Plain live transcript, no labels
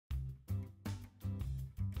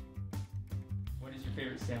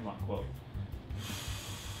favorite Sandlot quote?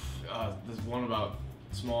 There's one about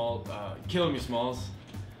killing me, Smalls.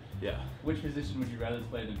 Yeah. Which position would you rather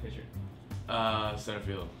play than pitcher? Center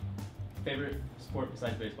field. Favorite sport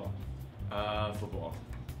besides baseball? Football.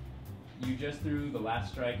 You just threw the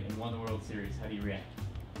last strike and won the World Series. How do you react?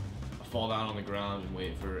 I fall down on the ground and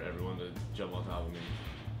wait for everyone to jump on top of me.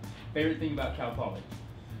 Favorite thing about Cal Poly?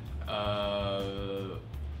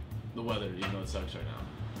 The weather, even though it sucks right now.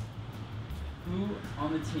 Who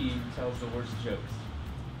on the team tells the worst jokes?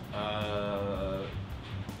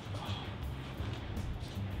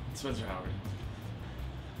 Spencer Howard.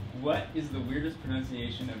 What is the weirdest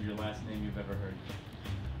pronunciation of your last name you've ever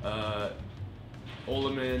heard?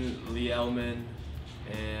 Uelmen, Uelmen,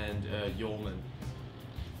 and Uelmen.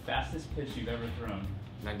 Fastest pitch you've ever thrown?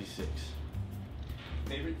 96.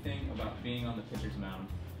 Favorite thing about being on the pitcher's mound?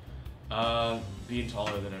 Being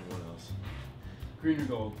taller than everyone else. Green or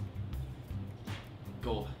gold?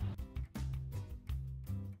 Gold.